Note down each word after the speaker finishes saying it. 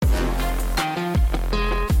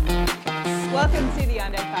Welcome to the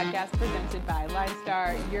On Deck Podcast presented by Line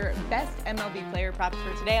Star, your best MLB player props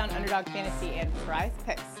for today on Underdog Fantasy and Prize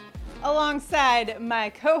Picks. Alongside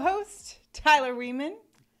my co-host, Tyler Weeman,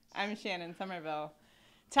 I'm Shannon Somerville.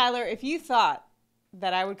 Tyler, if you thought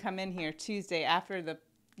that I would come in here Tuesday after the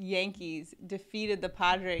Yankees defeated the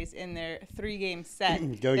Padres in their 3-game set,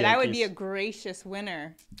 that Yankees. I would be a gracious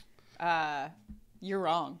winner, you're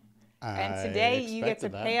wrong. And today you get to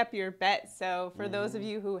pay up your bet. So for those of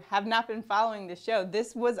you who have not been following the show,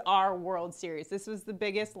 this was our World Series. This was the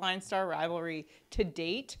biggest Line Star rivalry to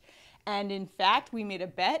date. And in fact, we made a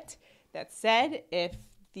bet that said if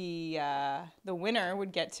the winner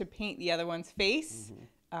would get to paint the other one's face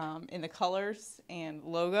in the colors and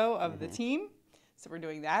logo of the team. So we're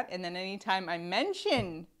doing that. And then anytime I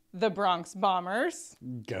mention the Bronx Bombers,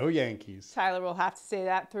 go Yankees. Tyler will have to say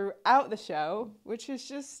that throughout the show, which is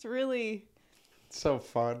just really so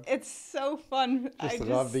fun. It's so fun. I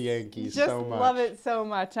love the Yankees so much. Just love it so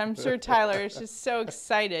much. I'm sure Tyler is just so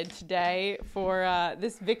excited today for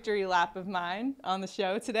this victory lap of mine on the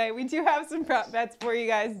show today. We do have some prop bets for you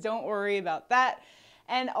guys. Don't worry about that.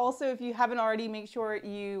 And also, if you haven't already, make sure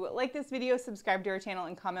you like this video, subscribe to our channel,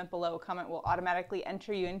 and comment below. A comment will automatically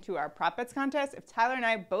enter you into our prop bets contest. If Tyler and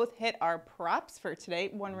I both hit our props for today,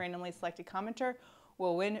 one randomly selected commenter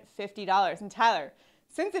will win $50. And Tyler,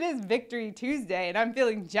 since it is Victory Tuesday and I'm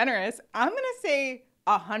feeling generous, I'm going to say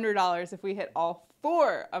 $100 if we hit all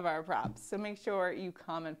 4 of our props. So make sure you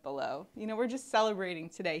comment below. You know, we're just celebrating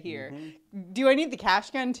today here. Do I need the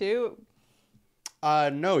cash gun too?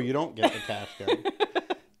 No, you don't get the cash gun.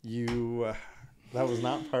 That was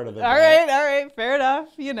not part of it. All right, fair enough,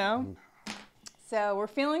 you know. So we're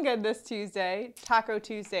feeling good this Tuesday. Taco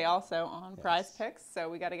Tuesday also on Prize Picks. So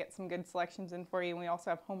we got to get some good selections in for you. And we also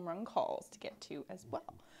have home run calls to get to as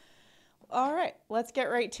well. All right, let's get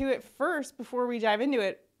right to it. First, before we dive into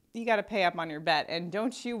it, you got to pay up on your bet. And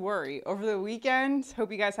don't you worry. Over the weekend,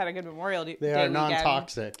 hope you guys had a good Memorial Day weekend. They are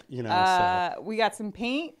non-toxic, you know. We got some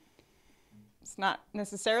paint. It's not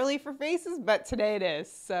necessarily for faces, but today it is.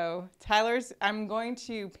 So I'm going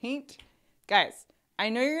to paint. Guys, I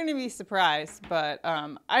know you're going to be surprised, but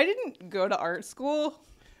I didn't go to art school.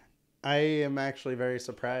 I am actually very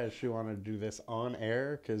surprised she wanted to do this on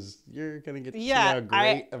air because you're going to get to see how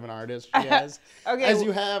great of an artist she is. Okay, as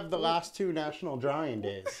you have the last 2 national drawing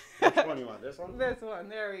days. Which one do you want? This one? This one.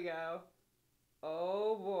 There we go.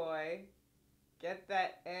 Oh, boy. Get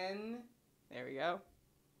that N. There we go.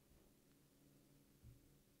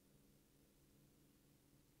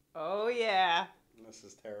 Oh, yeah. This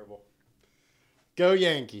is terrible. Go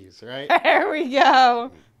Yankees, right? There we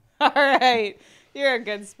go. All right. You're a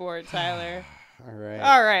good sport, Tyler.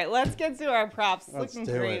 All right. Let's get to our props. Looking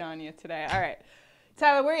great on you today. All right.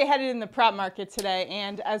 Tyler, where are you headed in the prop market today?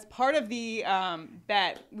 And as part of the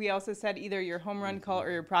bet, we also said either your home run call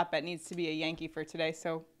or your prop bet needs to be a Yankee for today.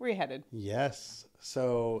 So where are you headed? Yes.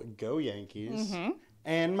 So go Yankees.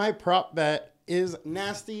 And my prop bet is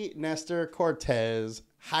Nasty Nestor Cortez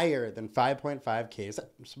higher than 5.5 Ks.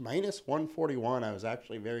 It's minus 141. I was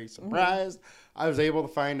actually very surprised. I was able to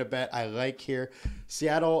find a bet I like here.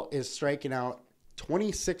 Seattle is striking out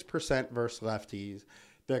 26% versus lefties.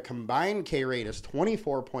 The combined K rate is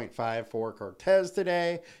 24.5 for Cortez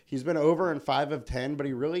today. He's been over in 5 of 10, but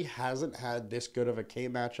he really hasn't had this good of a K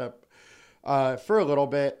matchup for a little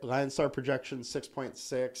bit. Line Star projection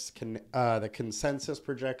 6.6. The consensus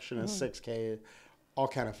projection is 6K. All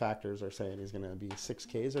kind of factors are saying he's going to be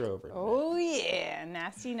 6Ks or over. Oh, yeah.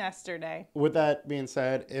 Nasty Nestor day. With that being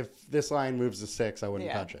said, if this line moves to 6, I wouldn't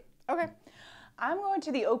touch it. Okay. I'm going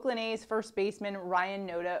to the Oakland A's first baseman, Ryan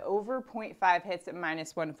Noda, over 0.5 hits at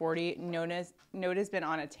minus 140. Noda's been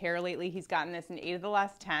on a tear lately. He's gotten this in 8 of the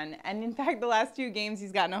last 10. And in fact, the last 2 games,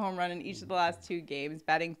 he's gotten a home run in each of the last 2 games,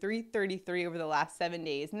 batting .333 over the last 7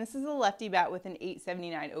 days. And this is a lefty bat with an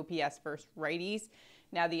 .879 OPS versus righties.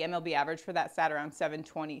 Now, the MLB average for that sat around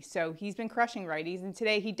 720. So he's been crushing righties. And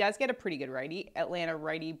today he does get a pretty good righty, Atlanta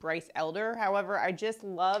righty Bryce Elder. However, I just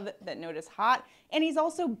love that Noda's hot. And he's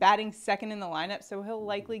also batting second in the lineup. So he'll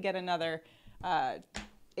likely get another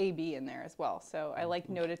AB in there as well. So I like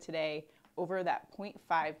Noda today over that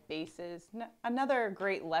 0.5 bases. Another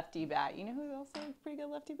great lefty bat. You know who else has a pretty good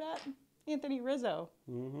lefty bat? Anthony Rizzo.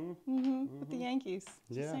 With the Yankees.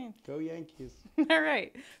 Yeah, go Yankees. All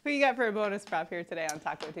right. Who you got for a bonus prop here today on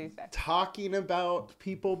Taco Tuesday? Talking about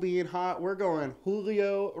people being hot, we're going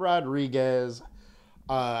Julio Rodriguez,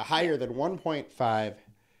 higher than 1.5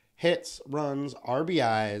 hits, runs,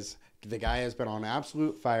 RBIs. The guy has been on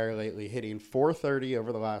absolute fire lately, hitting .430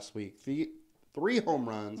 over the last week. 3 home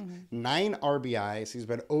runs, 9 RBIs. He's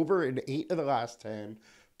been over in 8 of the last 10.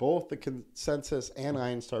 Both the consensus and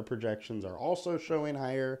Line Star projections are also showing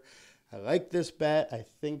higher. I like this bet. I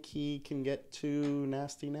think he can get to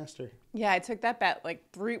Nasty Nestor. Yeah, I took that bet like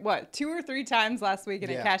 2 or 3 times last week,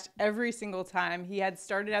 and it cashed every single time. He had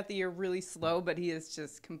started out the year really slow, but he has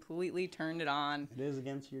just completely turned it on. It is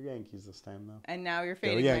against your Yankees this time, though. And now you're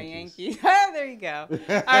fading my Yankees. There you go.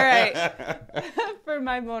 All right. For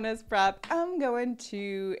my bonus prop, I'm going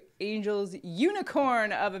to Angels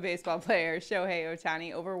unicorn of a baseball player, Shohei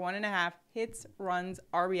Ohtani, over 1.5 hits, runs,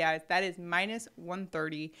 RBIs. That is minus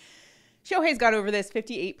 130. Shohei's got over this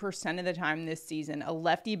 58% of the time this season. A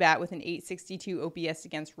lefty bat with an 862 OPS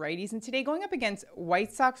against righties. And today going up against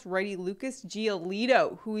White Sox righty Lucas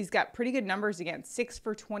Giolito, who he's got pretty good numbers against. 6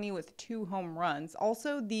 for 20 with 2 home runs.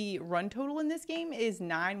 Also, the run total in this game is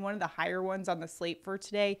 9, one of the higher ones on the slate for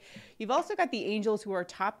today. You've also got the Angels, who are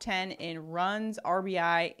top 10 in runs,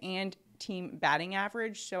 RBI, and team batting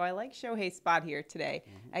average. So I like Shohei's spot here today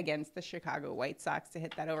against the Chicago White Sox to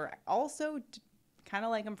hit that over. Also, kind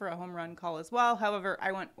of like him for a home run call as well. However,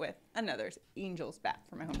 I went with another Angels bat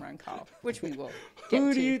for my home run call, which we will get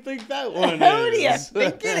Who to. do you think that one is? Who do you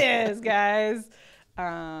think it is, guys?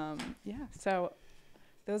 So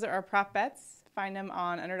those are our prop bets. Find them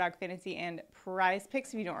on Underdog Fantasy and Prize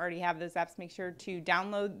Picks. If you don't already have those apps, make sure to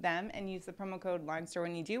download them and use the promo code LineStar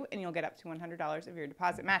when you do, and you'll get up to $100 of your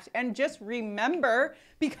deposit match. And just remember,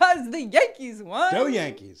 because the Yankees won. Go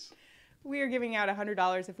Yankees. We are giving out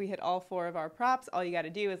 $100 if we hit all 4 of our props. All you got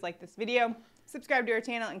to do is like this video, subscribe to our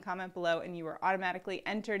channel, and comment below, and you are automatically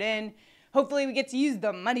entered in. Hopefully we get to use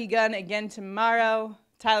the money gun again tomorrow.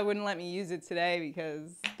 Tyler wouldn't let me use it today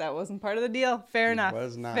because that wasn't part of the deal. Fair enough. It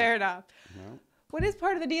was not. Fair enough. No. What is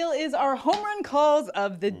part of the deal is our home run calls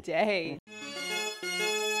of the day.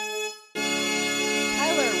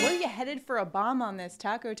 Tyler, where are you headed for a bomb on this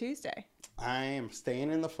Taco Tuesday? I am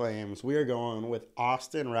staying in the flames. We are going with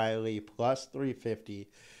Austin Riley plus 350.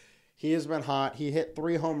 He has been hot. He hit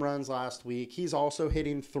 3 home runs last week. He's also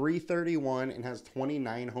hitting 331 and has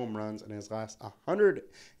 29 home runs in his last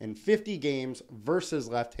 150 games versus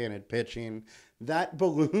left-handed pitching. That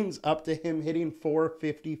balloons up to him hitting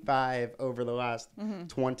 455 over the last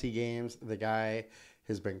 20 games. The guy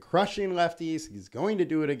has been crushing lefties. He's going to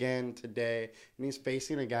do it again today. And he's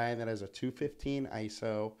facing a guy that has a 215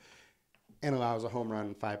 ISO and allows a home run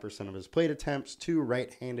in 5% of his plate attempts, 2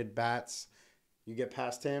 right-handed bats. You get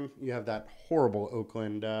past him, you have that horrible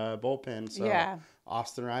Oakland bullpen. So yeah.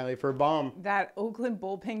 Austin Riley for a bomb. That Oakland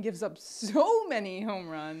bullpen gives up so many home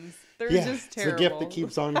runs. They're just terrible. It's a gift that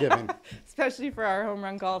keeps on giving. Especially for our home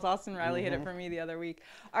run calls. Austin Riley hit it for me the other week.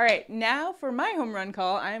 All right, now for my home run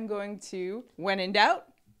call, I am going to, when in doubt,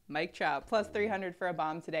 Mike Trout. Plus 300 for a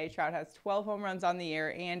bomb today. Trout has 12 home runs on the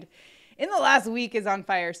year, and in the last week is on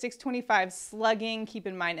fire. 625 slugging. Keep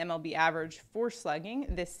in mind MLB average for slugging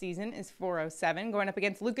this season is 407. Going up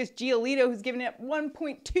against Lucas Giolito, who's given up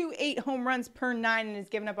 1.28 home runs per 9 and has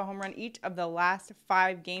given up a home run each of the last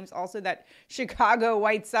 5 games. Also, that Chicago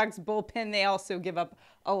White Sox bullpen, they also give up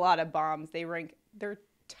a lot of bombs. They rank their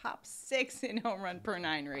top 6 in home run per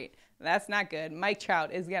 9 rate. That's not good. Mike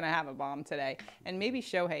Trout is going to have a bomb today, and maybe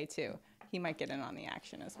Shohei too. He might get in on the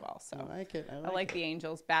action as well. So I like it. I like the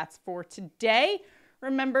Angels bats for today.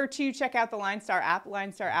 Remember to check out the LineStar app,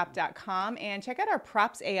 linestarapp.com, and check out our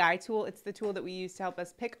Props AI tool. It's the tool that we use to help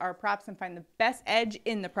us pick our props and find the best edge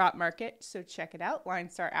in the prop market. So check it out,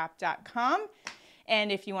 linestarapp.com. And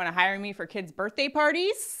if you want to hire me for kids' birthday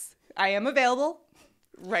parties, I am available.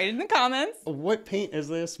 Write in the comments. What paint is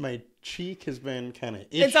this? My cheek has been kind of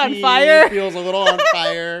itchy. It's on fire. Feels a little on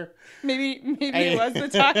fire. Maybe it was the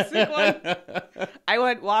toxic one. I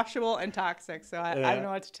went washable and toxic, so I don't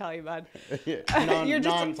know what to tell you, bud.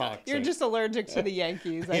 Non-toxic. You're just allergic to the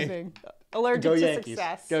Yankees, I think. Allergic Go to Yankees.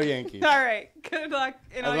 success. Go Yankees. All right. Good luck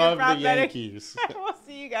in all I your love prop the betting. Yankees. We'll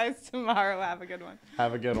see you guys tomorrow. Have a good one.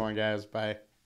 Have a good one, guys. Bye.